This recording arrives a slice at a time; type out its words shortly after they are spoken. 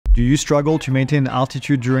Do you struggle to maintain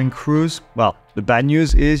altitude during cruise? Well, the bad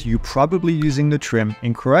news is you're probably using the trim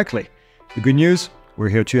incorrectly. The good news? We're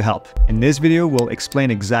here to help. In this video, we'll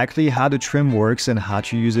explain exactly how the trim works and how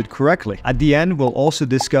to use it correctly. At the end, we'll also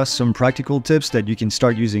discuss some practical tips that you can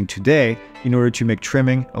start using today in order to make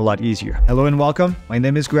trimming a lot easier. Hello and welcome. My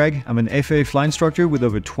name is Greg. I'm an FAA flight instructor with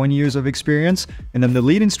over 20 years of experience, and I'm the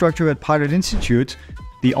lead instructor at Pilot Institute,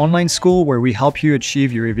 the online school where we help you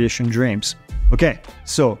achieve your aviation dreams. Okay,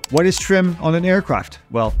 so what is trim on an aircraft?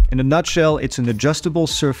 Well, in a nutshell, it's an adjustable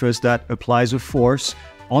surface that applies a force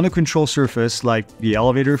on a control surface like the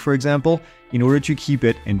elevator, for example, in order to keep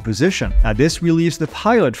it in position. Now, this relieves the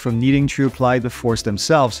pilot from needing to apply the force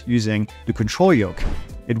themselves using the control yoke.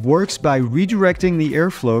 It works by redirecting the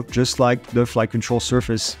airflow just like the flight control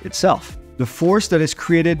surface itself. The force that is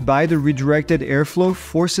created by the redirected airflow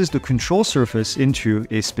forces the control surface into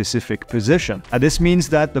a specific position. This means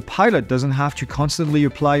that the pilot doesn't have to constantly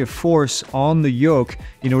apply a force on the yoke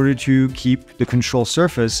in order to keep the control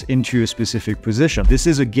surface into a specific position. This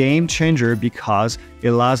is a game changer because it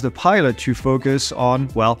allows the pilot to focus on,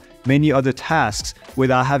 well, many other tasks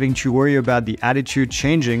without having to worry about the attitude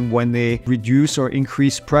changing when they reduce or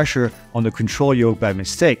increase pressure on the control yoke by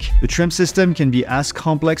mistake. The trim system can be as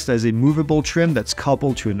complex as a movable trim that's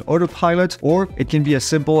coupled to an autopilot, or it can be as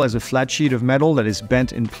simple as a flat sheet of metal that is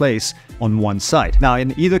bent in place on one side. Now,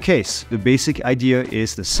 in either case, the basic idea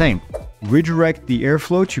is the same. Redirect the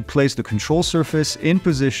airflow to place the control surface in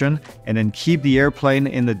position and then keep the airplane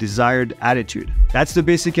in the desired attitude. That's the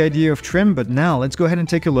basic idea of trim, but now let's go ahead and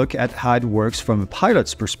take a look at how it works from a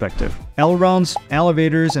pilot's perspective. Ailerons,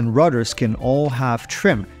 elevators, and rudders can all have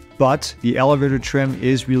trim, but the elevator trim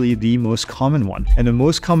is really the most common one. And the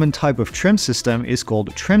most common type of trim system is called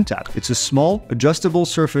a trim tab. It's a small, adjustable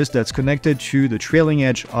surface that's connected to the trailing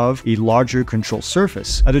edge of a larger control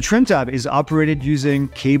surface. The trim tab is operated using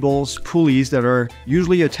cables, pulleys that are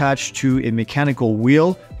usually attached to a mechanical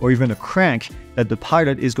wheel or even a crank that the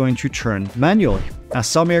pilot is going to turn manually. Now,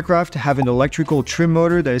 some aircraft have an electrical trim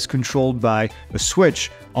motor that is controlled by a switch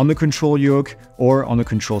on the control yoke or on the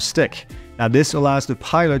control stick. Now, this allows the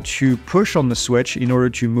pilot to push on the switch in order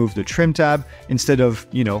to move the trim tab instead of,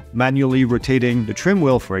 manually rotating the trim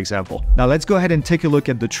wheel, for example. Now, let's go ahead and take a look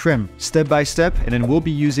at the trim step by step, and then we'll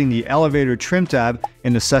be using the elevator trim tab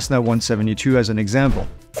in the Cessna 172 as an example.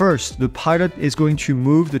 First, the pilot is going to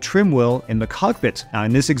move the trim wheel in the cockpit. Now,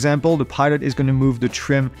 in this example, the pilot is going to move the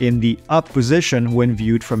trim in the up position when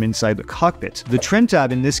viewed from inside the cockpit. The trim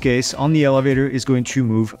tab, in this case, on the elevator is going to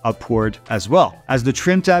move upward as well. As the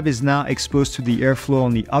trim tab is now exposed to the airflow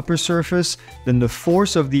on the upper surface, then the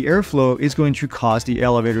force of the airflow is going to cause the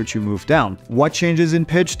elevator to move down. What changes in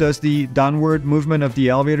pitch does the downward movement of the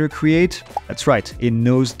elevator create? That's right, a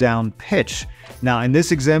nose-down pitch. Now, in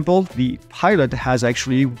this example, the pilot has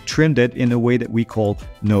actually trimmed it in a way that we call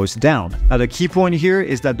nose down. Now, the key point here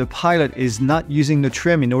is that the pilot is not using the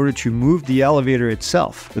trim in order to move the elevator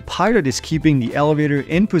itself. The pilot is keeping the elevator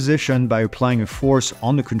in position by applying a force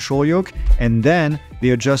on the control yoke, and then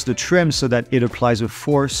they adjust the trim so that it applies a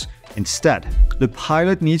force instead. The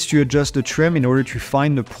pilot needs to adjust the trim in order to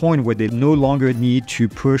find the point where they no longer need to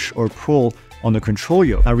push or pull on the control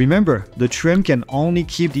yoke. Now remember, the trim can only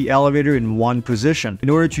keep the elevator in one position. In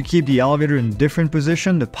order to keep the elevator in a different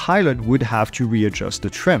position, the pilot would have to readjust the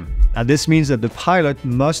trim. Now this means that the pilot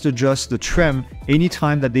must adjust the trim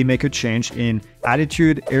anytime that they make a change in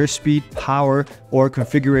attitude, airspeed, power, or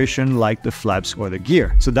configuration like the flaps or the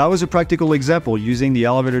gear. So that was a practical example using the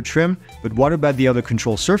elevator trim, but what about the other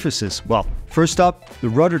control surfaces? Well, first up, the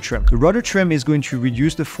rudder trim. The rudder trim is going to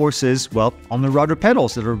reduce the forces, well, on the rudder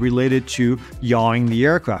pedals that are related to yawing the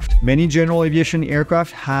aircraft. Many general aviation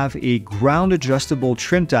aircraft have a ground adjustable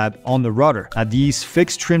trim tab on the rudder. Now, these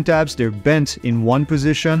fixed trim tabs, they're bent in one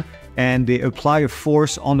position and they apply a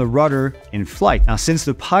force on the rudder in flight. Now, since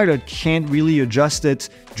the pilot can't really adjust it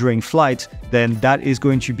during flight, then that is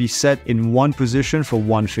going to be set in one position for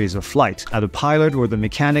one phase of flight. Now, the pilot or the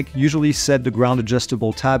mechanic usually set the ground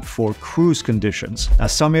adjustable tab for cruise conditions. Now,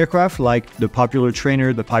 some aircraft, like the popular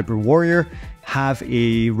trainer, the Piper Warrior, have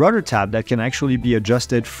a rudder tab that can actually be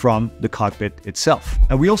adjusted from the cockpit itself.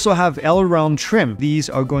 And we also have Aileron Trim.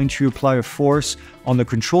 These are going to apply a force on the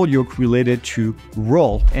control yoke related to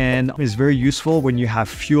roll, and is very useful when you have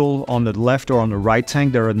fuel on the left or on the right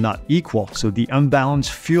tank that are not equal. So the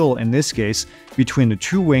unbalanced fuel in this case space between the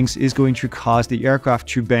two wings is going to cause the aircraft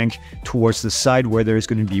to bank towards the side where there is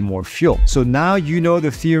going to be more fuel. So now you know the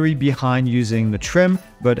theory behind using the trim,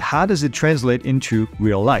 but how does it translate into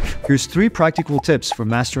real life? Here's 3 practical tips for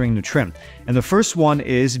mastering the trim. And the first one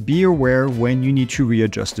is be aware when you need to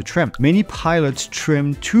readjust the trim. Many pilots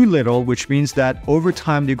trim too little, which means that over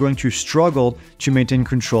time they're going to struggle to maintain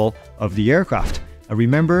control of the aircraft.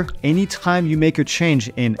 Remember, anytime you make a change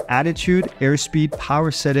in attitude, airspeed, power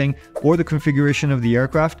setting, or the configuration of the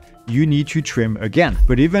aircraft, you need to trim again.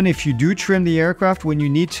 But even if you do trim the aircraft when you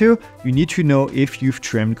need to know if you've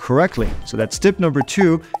trimmed correctly. So that's tip number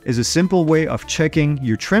 2, is a simple way of checking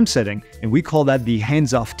your trim setting, and we call that the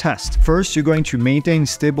hands-off test. First, you're going to maintain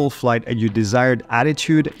stable flight at your desired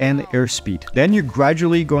attitude and airspeed. Then you're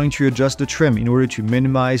gradually going to adjust the trim in order to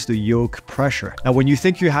minimize the yoke pressure. Now, when you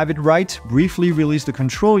think you have it right, briefly release the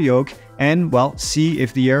control yoke and, well, see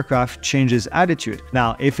if the aircraft changes attitude.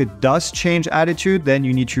 Now, if it does change attitude, then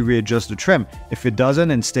you need to readjust the trim. If it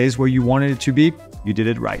doesn't and stays where you wanted it to be, you did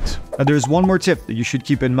it right. Now, there's one more tip that you should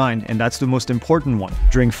keep in mind, and that's the most important one.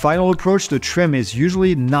 During final approach, the trim is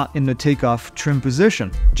usually not in the takeoff trim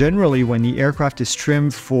position. Generally, when the aircraft is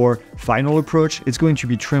trimmed for final approach, it's going to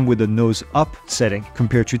be trimmed with a nose up setting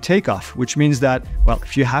compared to takeoff, which means that, well,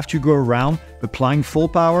 if you have to go around, applying full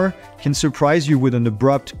power can surprise you with an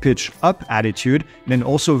abrupt pitch up attitude, and then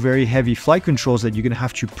also very heavy flight controls that you're going to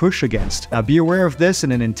have to push against. Now, be aware of this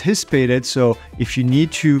and then anticipate it, so if you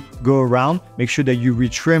need to go around, make sure that you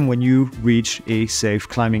retrim when you reach a safe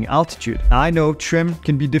climbing altitude. Now, I know trim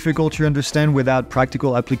can be difficult to understand without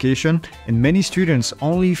practical application, and many students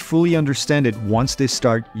only fully understand it once they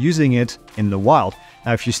start using it in the wild.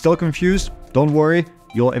 Now, if you're still confused, don't worry.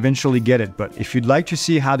 You'll eventually get it. But if you'd like to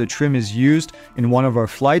see how the trim is used in one of our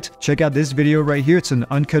flights, check out this video right here. It's an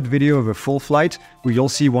uncut video of a full flight where you'll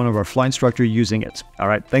see one of our flight instructors using it. All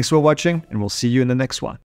right, thanks for watching, and we'll see you in the next one.